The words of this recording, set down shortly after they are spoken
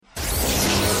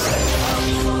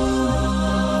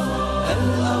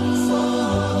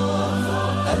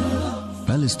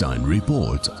Palestine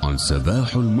Report on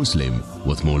Sabahul Muslim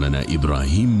with Maulana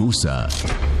Ibrahim Musa.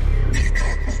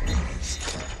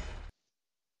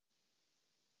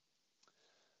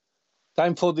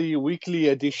 Time for the weekly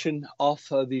edition of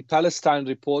the Palestine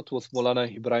Report with Maulana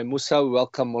Ibrahim Musa. We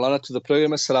welcome Maulana to the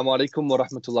program. Assalamu alaikum wa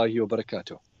rahmatullahi wa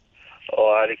barakatuh.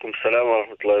 Wa alaikum salam wa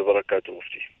rahmatullahi wa barakatuh,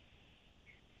 Mufti.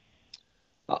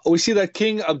 We see that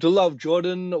King Abdullah of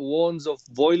Jordan warns of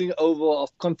boiling over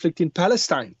of conflict in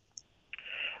Palestine.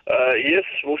 Yes,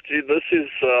 Mufti, this is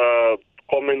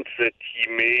comments that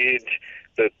he made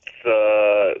that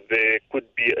there could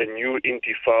be a new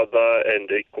intifada and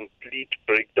a complete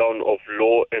breakdown of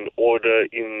law and order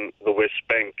in the West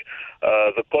Bank.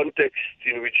 The context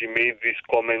in which he made these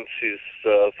comments is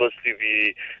firstly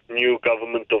the new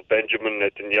government of Benjamin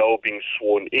Netanyahu being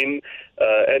sworn in,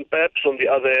 and perhaps on the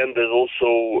other hand there's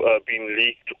also been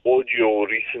leaked audio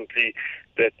recently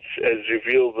that has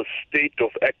revealed the state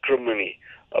of acrimony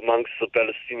amongst the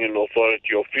Palestinian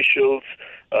Authority officials.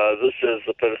 This as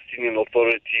the Palestinian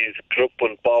Authority's grip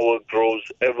on power grows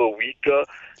ever weaker,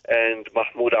 and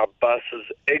Mahmoud Abbas's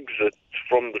exit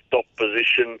from the top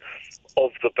position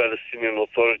of the Palestinian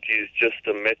Authority is just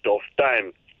a matter of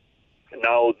time.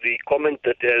 Now, the comment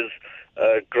that has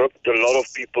gripped a lot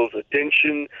of people's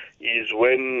attention is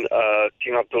when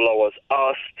King Abdullah was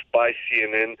asked by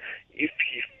CNN if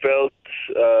he felt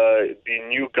the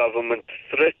new government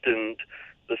threatened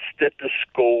the status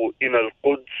quo in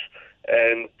Al-Quds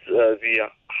and the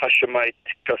Hashemite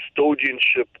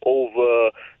custodianship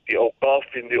over the Awqaf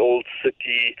in the old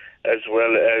city as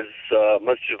well as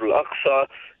Masjid al-Aqsa.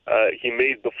 He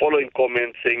made the following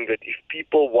comment saying that if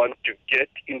people want to get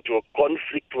into a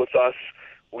conflict with us,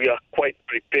 we are quite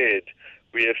prepared.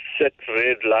 We have set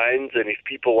red lines, and if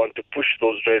people want to push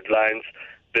those red lines,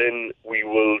 then we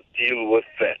will deal with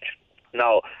that.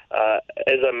 Now,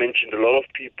 as I mentioned, a lot of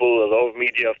people, a lot of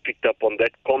media have picked up on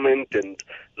that comment, and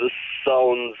this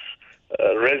sounds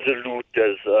resolute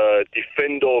as a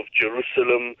defender of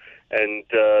Jerusalem and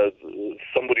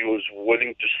somebody who's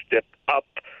willing to step up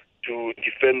to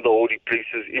defend the holy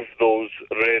places if those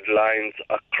red lines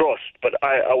are crossed. But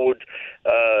I would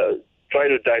try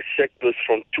to dissect this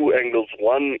from two angles.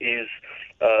 One is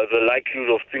the likelihood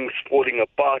of things falling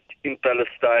apart in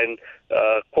Palestine,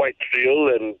 quite real,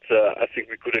 and I think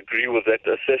we could agree with that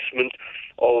assessment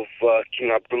of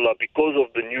King Abdullah because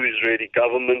of the new Israeli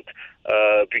government,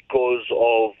 because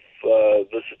of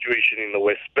the situation in the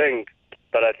West Bank.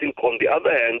 But I think on the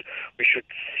other hand, we should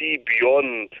see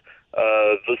beyond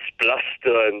this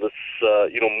bluster and this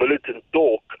militant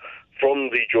talk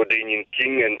from the Jordanian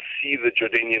king and see the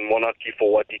Jordanian monarchy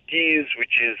for what it is,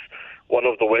 which is one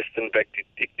of the Western-backed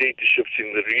dictatorships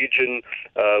in the region,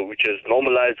 which has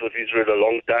normalized with Israel a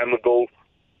long time ago.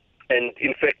 And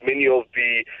in fact, many of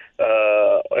the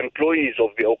employees of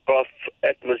the Awqaf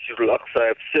at Masjid al-Aqsa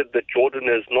have said that Jordan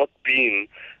has not been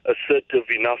assertive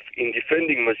enough in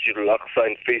defending Masjid al-Aqsa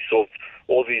in face of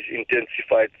all these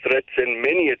intensified threats, and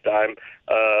many a time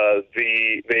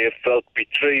they have felt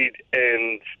betrayed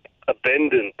and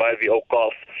abandoned by the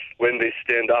Awqaf when they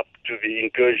stand up to the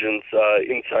incursions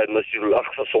inside Masjid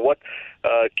al-Aqsa. So what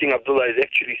King Abdullah is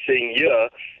actually saying here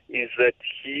is that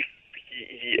he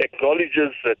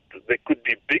acknowledges that there could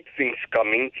be big things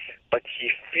coming, but he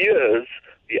fears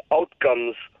the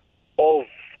outcomes of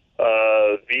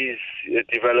these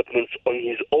developments on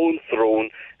his own throne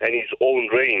and his own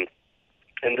reign.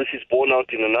 And this is borne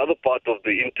out in another part of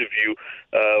the interview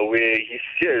where he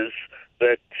says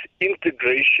that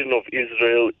integration of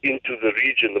Israel into the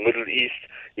region, the Middle East,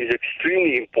 is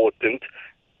extremely important,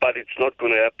 but it's not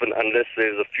going to happen unless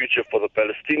there's a future for the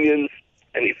Palestinians.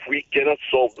 And if we cannot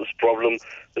solve this problem,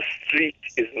 the street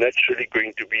is naturally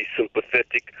going to be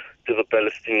sympathetic to the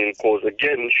Palestinian cause,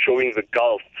 again showing the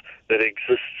gulf that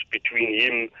exists between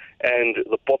him and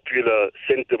the popular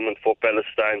sentiment for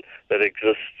Palestine that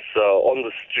exists on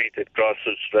the street at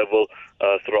grassroots level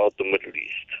throughout the Middle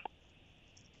East.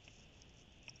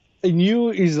 A new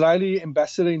Israeli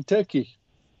ambassador in Turkey.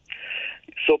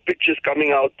 So pictures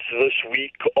coming out this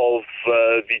week of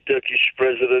the Turkish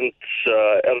President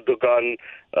Erdogan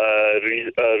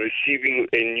receiving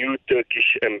a new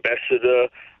Turkish ambassador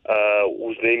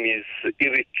whose name is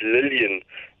Irit Lilyan.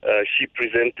 She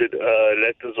presented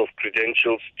letters of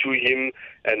credentials to him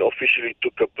and officially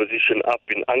took a position up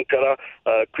in Ankara.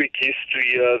 Quick history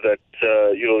here that,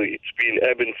 it's been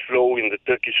ebb and flow in the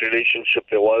Turkish relationship.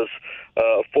 There was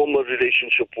a formal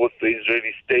relationship with the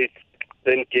Israeli state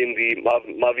Then came the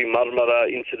Mavi Marmara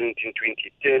incident in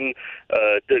 2010.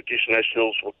 Turkish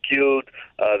nationals were killed.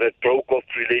 That broke off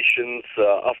relations.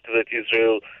 After that,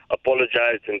 Israel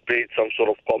apologized and paid some sort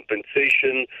of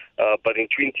compensation. But in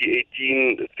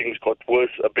 2018, things got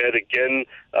worse, bad again,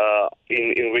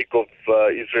 in wake of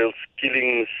Israel's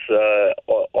killings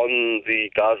on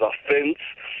the Gaza fence.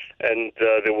 And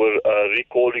there were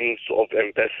recallings of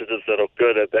ambassadors that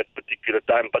occurred at that particular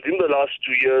time. But in the last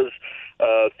 2 years,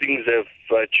 things have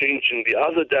changed in the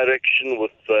other direction,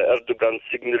 with Erdogan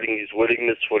signaling his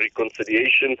willingness for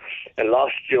reconciliation. And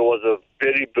last year was a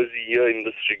very busy year in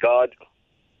this regard.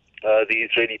 The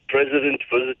Israeli president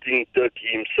visiting Turkey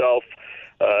himself,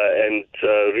 and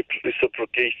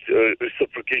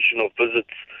reciprocation of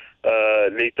visits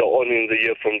later on in the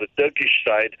year from the Turkish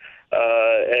side.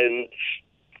 And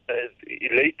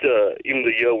later in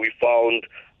the year, we found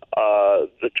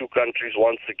the two countries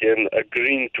once again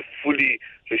agreeing to fully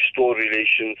restore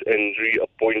relations and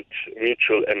reappoint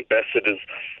mutual ambassadors.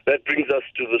 That brings us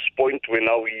to this point where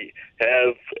now we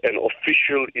have an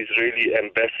official Israeli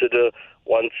ambassador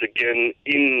once again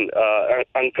in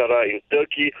Ankara in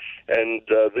Turkey, and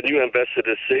the new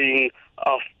ambassador saying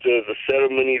after the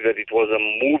ceremony that it was a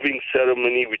moving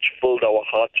ceremony which filled our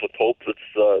hearts with hope.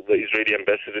 That's the Israeli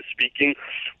ambassador speaking.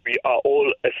 We are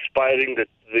all aspiring that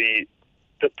the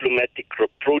diplomatic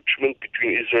rapprochement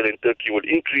between Israel and Turkey will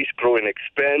increase, grow and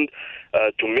expand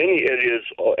to many areas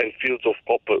and fields of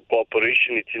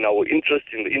cooperation. It's in our interest,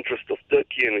 in the interest of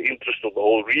Turkey and the interest of the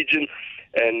whole region.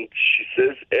 And she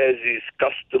says, as is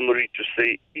customary to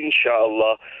say,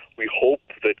 inshallah, we hope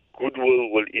that goodwill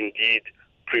will indeed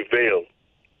prevail.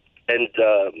 And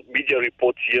media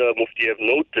reports here, Mufti, have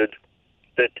noted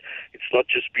that it's not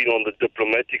just been on the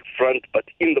diplomatic front, but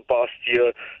in the past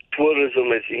year, tourism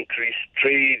has increased,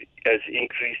 trade has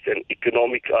increased, and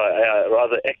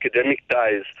academic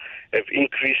ties have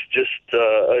increased. Just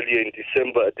earlier in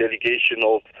December, a delegation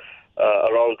of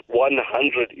around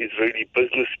 100 Israeli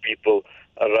business people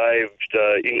arrived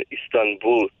in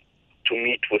Istanbul to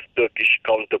meet with Turkish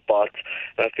counterparts.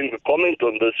 And I think the comment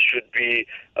on this should be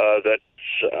that,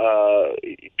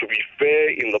 to be fair,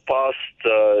 in the past,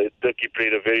 Turkey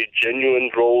played a very genuine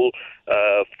role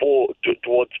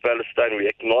towards Palestine. We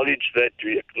acknowledge that.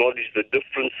 We acknowledge the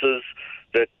differences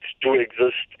that do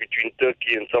exist between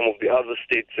Turkey and some of the other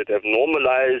states that have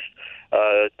normalized.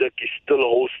 Turkey still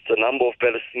hosts a number of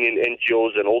Palestinian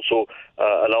NGOs and also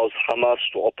allows Hamas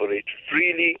to operate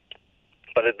freely.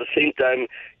 But at the same time,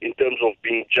 in terms of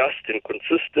being just and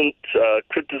consistent,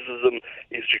 criticism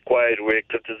is required where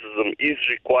criticism is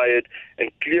required.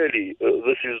 And clearly,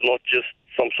 this is not just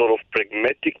some sort of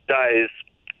pragmatic ties.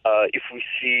 If we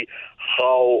see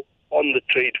how on the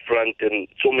trade front and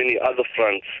so many other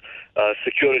fronts,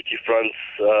 security fronts,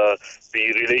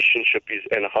 the relationship is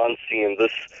enhancing, and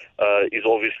this is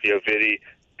obviously a very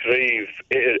grave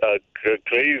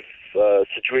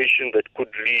situation that could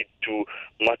lead to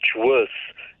much worse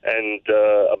and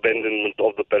abandonment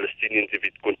of the Palestinians if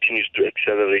it continues to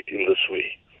accelerate in this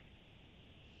way.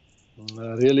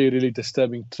 Really, really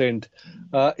disturbing trend.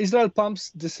 Israel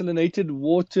pumps desalinated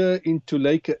water into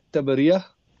Lake Tabaria.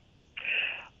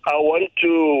 I want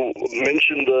to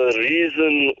mention the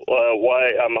reason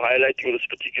why I'm highlighting this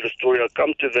particular story. I'll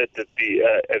come to that at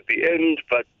the end,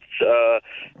 but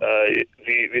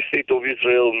the State of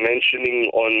Israel mentioning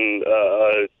on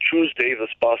this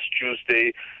past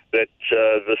Tuesday, that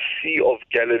the Sea of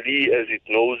Galilee, as it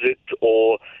knows it,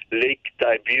 or Lake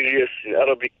Tiberias, in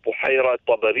Arabic, Buhaira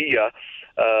Tabariya,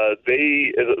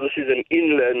 this is an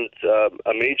inland,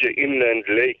 a major inland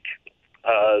lake.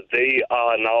 They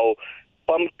are now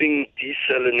pumping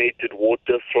desalinated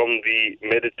water from the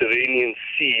Mediterranean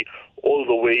Sea all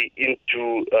the way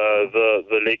into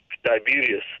the Lake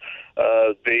Tiberias.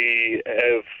 They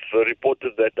have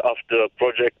reported that after a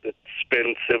project that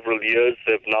spent several years,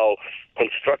 they've now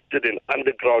constructed an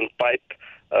underground pipe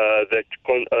that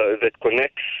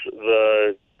connects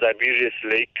the Tiberias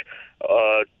Lake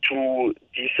to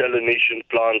desalination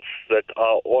plants that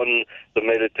are on the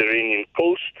Mediterranean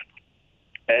coast.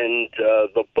 And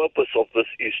the purpose of this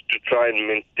is to try and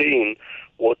maintain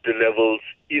water levels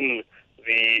in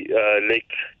the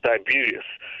Lake Tiberias.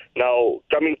 Now,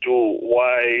 coming to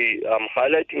why I'm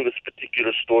highlighting this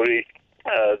particular story,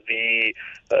 the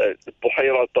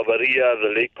Buhaira Tabariya,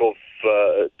 the Lake of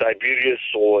Tiberias,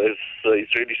 or as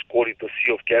Israelis call it, the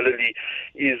Sea of Galilee,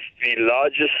 is the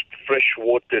largest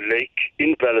freshwater lake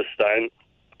in Palestine,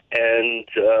 and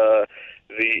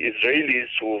the Israelis,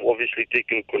 who've obviously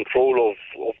taken control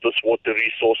of this water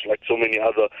resource, like so many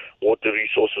other water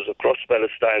resources across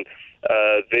Palestine,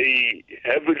 they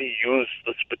heavily use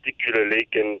this particular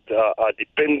lake and are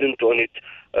dependent on it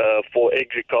for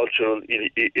agricultural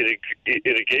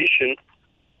irrigation.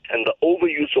 And the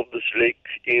overuse of this lake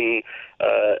in,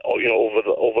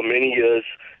 over many years,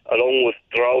 along with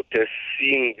drought, has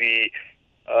seen the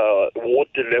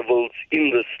water levels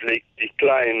in this lake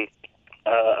decline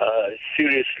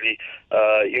seriously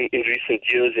in recent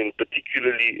years, and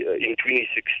particularly in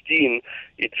 2016,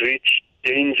 it reached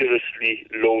dangerously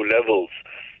low levels.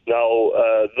 Now,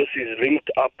 this is linked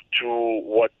up to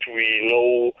what we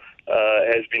know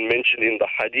has been mentioned in the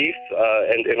hadith,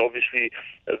 and obviously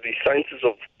the sciences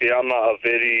of Qiyamah are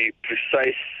very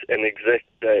precise and exact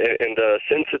and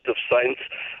sensitive science,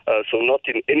 so not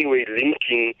in any way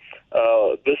linking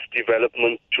this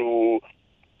development to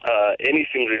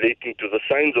anything relating to the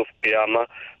signs of Qiyamah,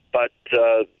 but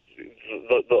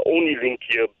the only link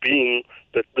here being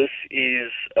that this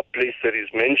is a place that is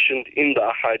mentioned in the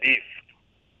ahadith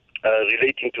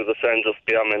relating to the signs of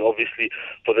Qiyamah, and obviously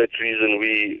for that reason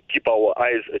we keep our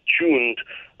eyes attuned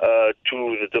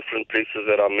to the different places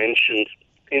that are mentioned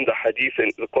in the hadith.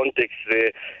 And the context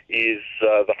there is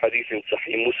the hadith in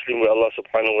Sahih Muslim, where Allah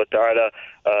subhanahu wa ta'ala,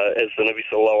 as the Nabi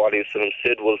sallallahu alayhi wa sallam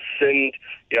said, will send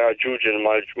Ya'juj and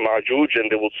Ma'juj,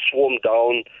 and they will swarm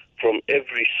down from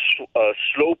every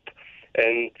slope,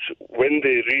 and when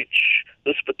they reach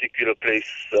this particular place,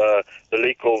 the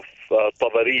lake of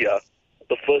Tabariya,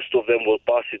 the first of them will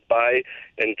pass it by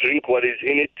and drink what is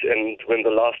in it, and when the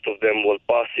last of them will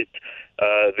pass it,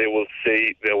 they will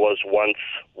say, there was once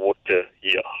water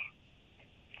here.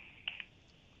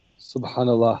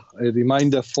 Subhanallah, a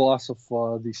reminder for us of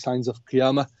the signs of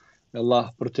Qiyamah. May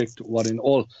Allah protect one and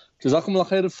all. Jazakumullah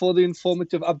khair for the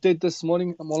informative update this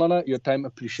morning, Maulana. Your time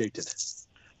appreciated.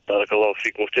 Barakallahu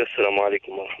feekum. Assalamu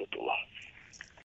alaikum wa rahmatullah.